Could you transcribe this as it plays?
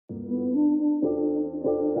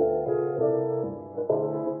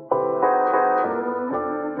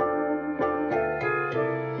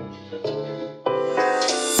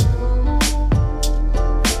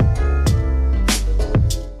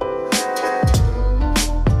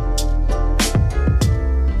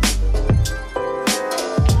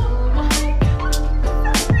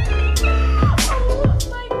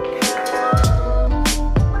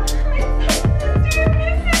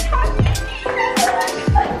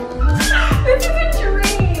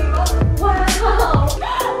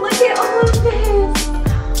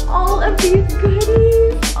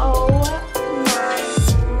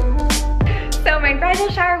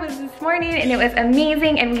and it was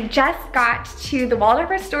amazing. And we just got to the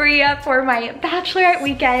Waldorf Astoria for my Bachelorette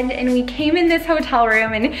weekend, and we came in this hotel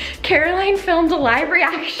room and Caroline filmed a live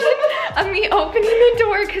reaction of me opening the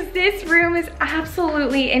door because this room is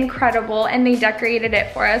absolutely incredible and they decorated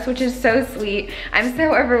it for us, which is so sweet. I'm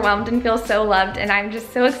so overwhelmed and feel so loved, and I'm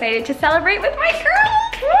just so excited to celebrate with my girls.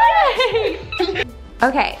 Yay!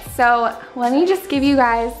 Okay, so let me just give you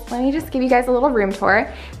guys a little room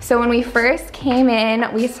tour. So when we first came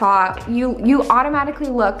in, we saw, you automatically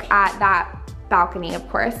look at that balcony, of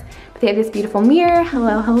course. But they have this beautiful mirror,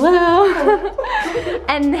 hello, hello.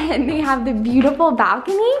 And then they have the beautiful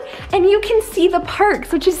balcony, and you can see the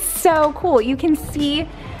parks, which is so cool. You can see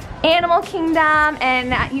Animal Kingdom,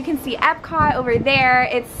 and you can see Epcot over there.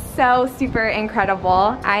 It's so super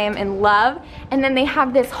incredible. I am in love. And then they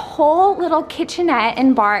have this whole little kitchenette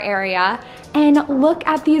and bar area, and look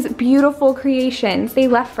at these beautiful creations they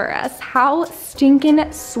left for us. How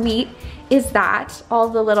stinking sweet is that? All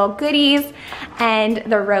the little goodies and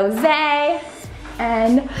the rosé,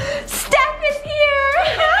 and Steph is here.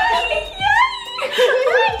 Yay!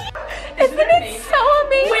 Isn't it so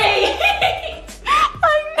amazing? Wait.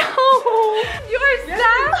 I know. Yours,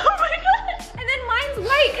 Steph? Oh my god. And then mine's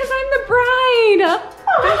white because I'm the bride.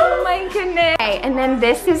 Oh my goodness. Okay, and then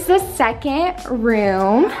this is the second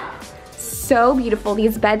room. So beautiful.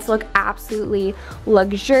 These beds look absolutely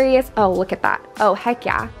luxurious. Oh, look at that. Oh, heck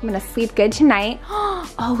yeah. I'm gonna sleep good tonight.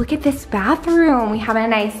 Oh, look at this bathroom. We have a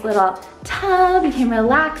nice little tub you can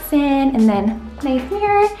relax in, and then nice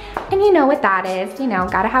mirror. And you know what that is. You know,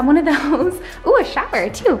 gotta have one of those. Ooh, a shower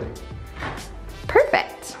too.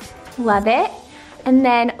 Perfect. Love it. And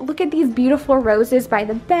then look at these beautiful roses by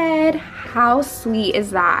the bed. How sweet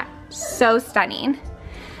is that? So stunning.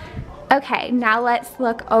 Okay, now let's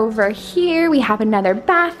look over here. We have another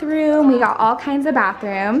bathroom. We got all kinds of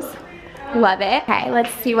bathrooms. Love it. Okay,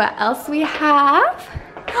 let's see what else we have.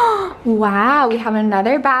 Wow, we have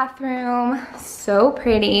another bathroom. So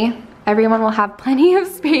pretty. Everyone will have plenty of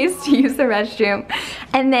space to use the restroom.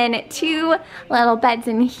 And then 2 little beds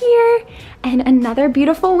in here, and another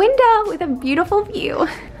beautiful window with a beautiful view.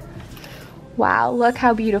 Wow, look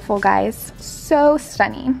how beautiful, guys. So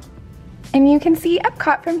stunning. And you can see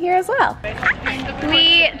Epcot from here as well.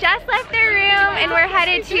 We just left the room and we're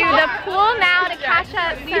headed to the pool now to catch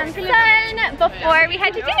up some sun before we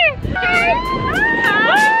head to dinner.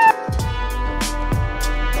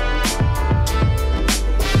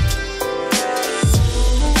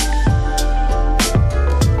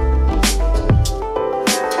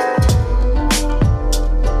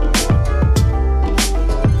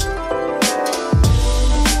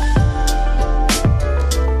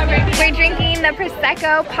 The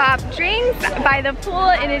Prosecco pop drinks by the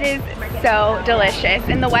pool, and it is so delicious.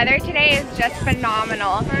 And the weather today is just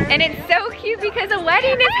phenomenal. And it's so cute because a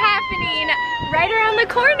wedding is happening right around the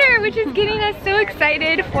corner, which is getting us so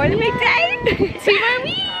excited for the big day. 2 more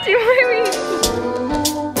weeks! 2 more weeks!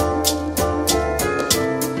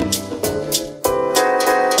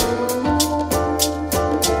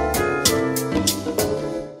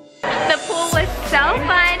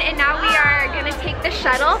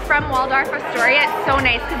 Shuttle from Waldorf Astoria. It's so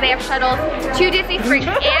nice because they have shuttles to Disney Springs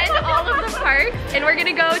and all of the parks, and we're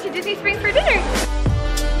gonna go to Disney Springs for dinner.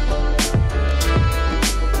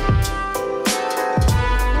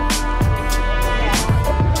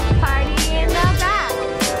 Party in the back.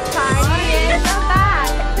 Party in the back.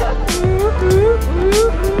 Ooh, ooh, ooh,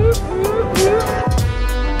 ooh, ooh.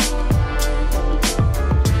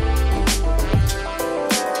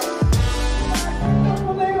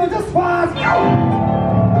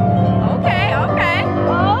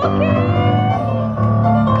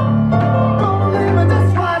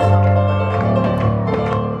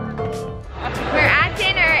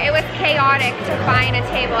 To find a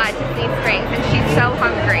table at Disney Springs, and she's so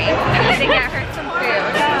hungry. I had to get her some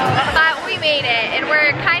food. But we made it, and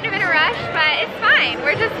we're kind of in a rush, but it's fine.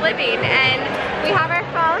 We're just living, and we have our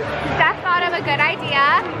phones. Steph thought of a good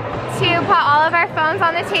idea to put all of our phones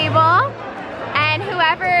on the table, and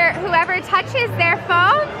whoever touches their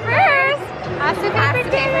phone first has to pay for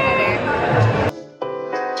dinner.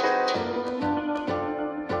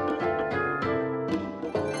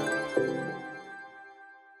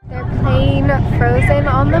 Frozen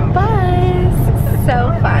on the bus.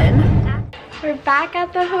 So fun. We're back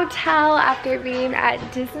at the hotel after being at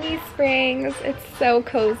Disney Springs. It's so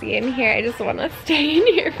cozy in here. I just want to stay in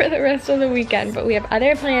here for the rest of the weekend, but we have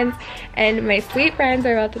other plans, and my sweet friends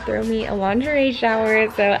are about to throw me a lingerie shower,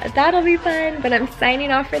 so that'll be fun. But I'm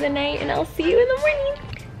signing off for the night, and I'll see you in the morning.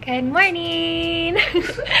 Good morning.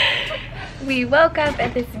 We woke up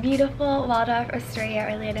at this beautiful Waldorf Astoria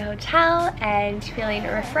Orlando hotel and feeling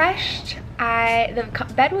refreshed. The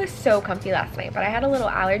bed was so comfy last night, but I had a little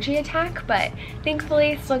allergy attack, but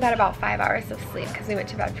thankfully still got about 5 hours of sleep because we went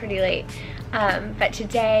to bed pretty late. But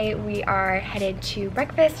today we are headed to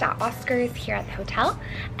breakfast at Oscar's here at the hotel,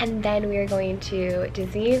 and then we are going to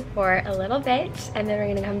Disney for a little bit, and then we're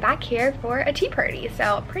gonna come back here for a tea party.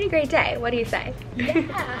 So pretty great day. What do you say?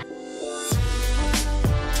 Yeah.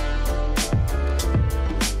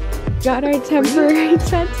 Got our temporary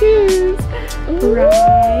tattoos.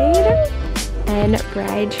 Bride and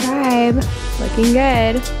bride tribe. Looking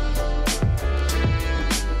good.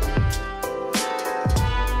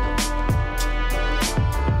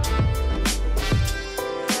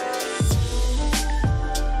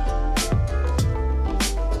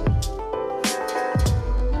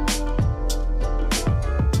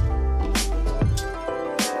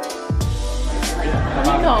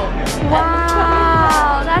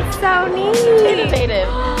 Wow, that's so neat. Innovative.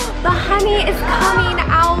 The honey is coming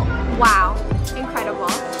out. Wow, incredible.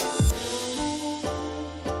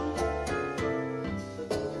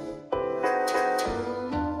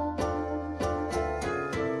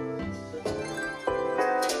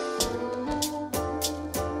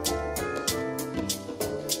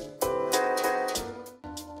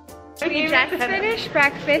 We just finished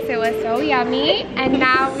breakfast. It was so yummy, and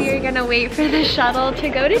now we are gonna wait for the shuttle to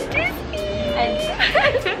go to Disney.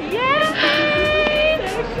 Yeah!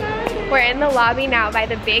 We're in the lobby now by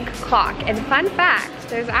the big clock, and fun fact,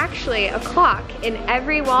 there's actually a clock in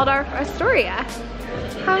every Waldorf Astoria.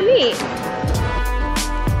 How neat!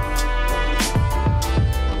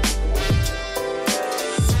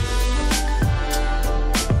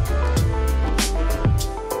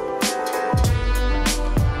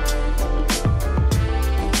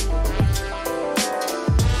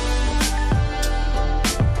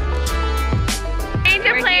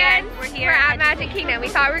 We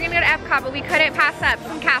thought we were gonna go to Epcot, but we couldn't pass up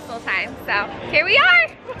some castle time. So here we are.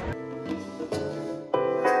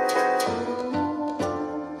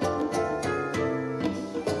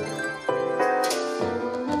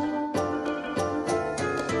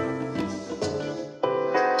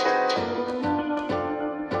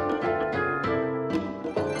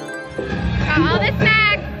 Got all the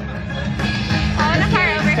snacks. All in the car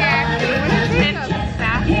over here.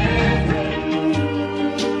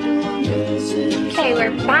 Okay,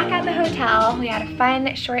 we're back at the hotel. We had a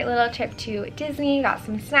fun, short little trip to Disney, got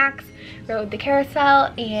some snacks, rode the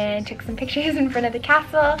carousel, and took some pictures in front of the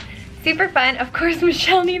castle. Super fun. Of course,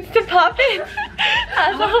 Michelle needs to pop in,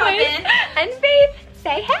 as always. And Faith,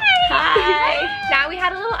 say hey! Hi! Now we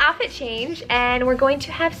had a little outfit change, and we're going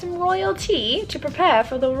to have some royal tea to prepare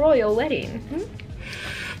for the royal wedding.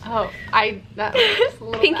 Oh, that was just a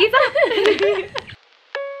little Pinkies up!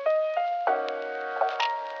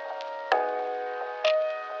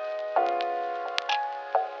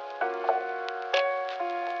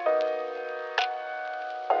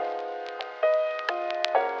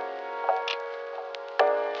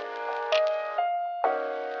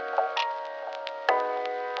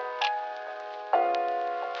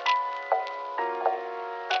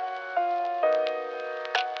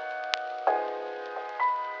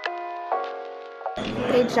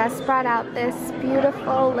 They just brought out this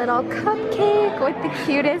beautiful little cupcake with the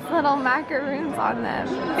cutest little macaroons on them.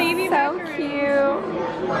 Baby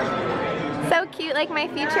macaroons. So cute, like my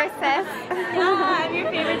future sis. Yeah, I'm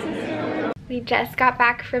your favorite sister. We just got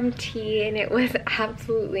back from tea and it was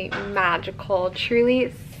absolutely magical.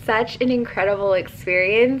 Truly such an incredible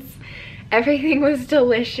experience. Everything was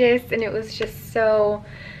delicious and it was just so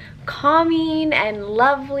calming and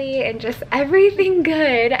lovely and just everything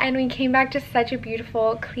good, and we came back to such a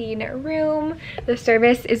beautiful clean room. The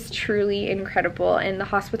service is truly incredible, and the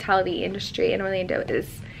hospitality industry in Orlando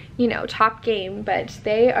is, you know, top game, but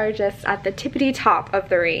they are just at the tippity top of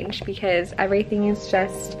the range because everything is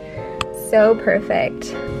just so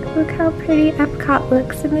perfect. Look how pretty Epcot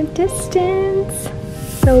looks in the distance.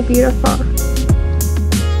 So beautiful.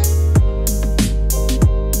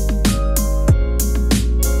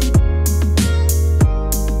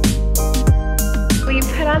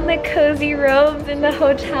 On the cozy robes in the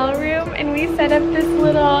hotel room, and we set up this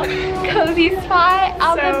little cozy spot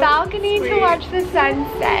on the balcony to watch the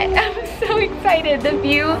sunset. I'm so excited. The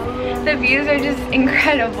views are just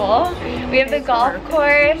incredible. We have the golf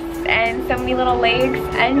course and so many little lakes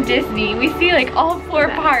and Disney. We see like all 4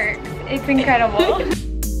 parks. It's incredible.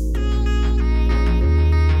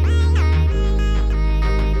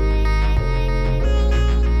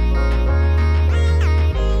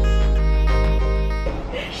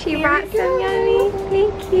 She brought some yummy.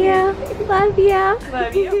 Thank you. Love you.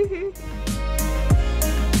 Love you.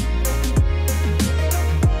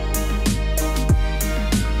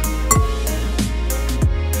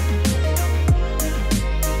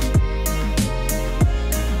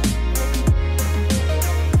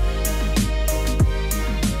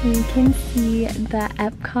 can see the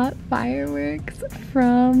Epcot fireworks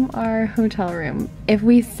from our hotel room. If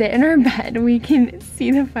we sit in our bed, we can see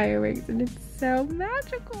the fireworks and it's so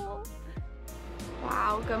magical.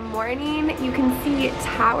 Wow, good morning. You can see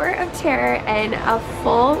Tower of Terror and a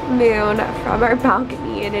full moon from our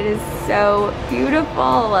balcony and it is so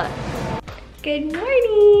beautiful. Good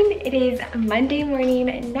morning! It is Monday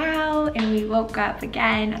morning now and we woke up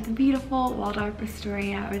again at the beautiful Waldorf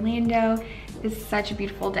Astoria Orlando. It's such a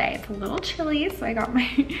beautiful day. It's a little chilly, so I got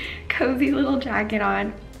my cozy little jacket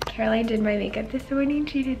on. Caroline did my makeup this morning.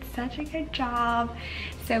 She did such a good job.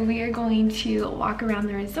 So we are going to walk around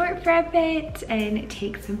the resort for a bit and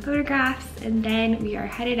take some photographs and then we are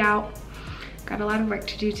headed out. Got a lot of work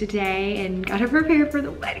to do today and gotta prepare for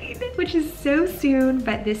the wedding, which is so soon,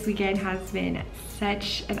 but this weekend has been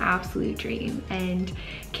such an absolute dream and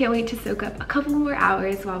can't wait to soak up a couple more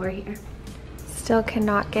hours while we're here. Still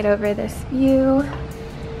cannot get over this view.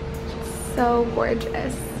 It's so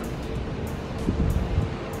gorgeous.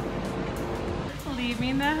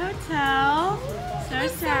 Leaving the hotel. So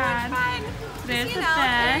sad. There's the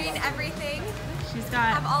bed. Everything. She's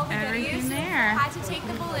got Have all the everything goodies. there. Had to take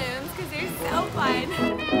the balloons because they're so fun.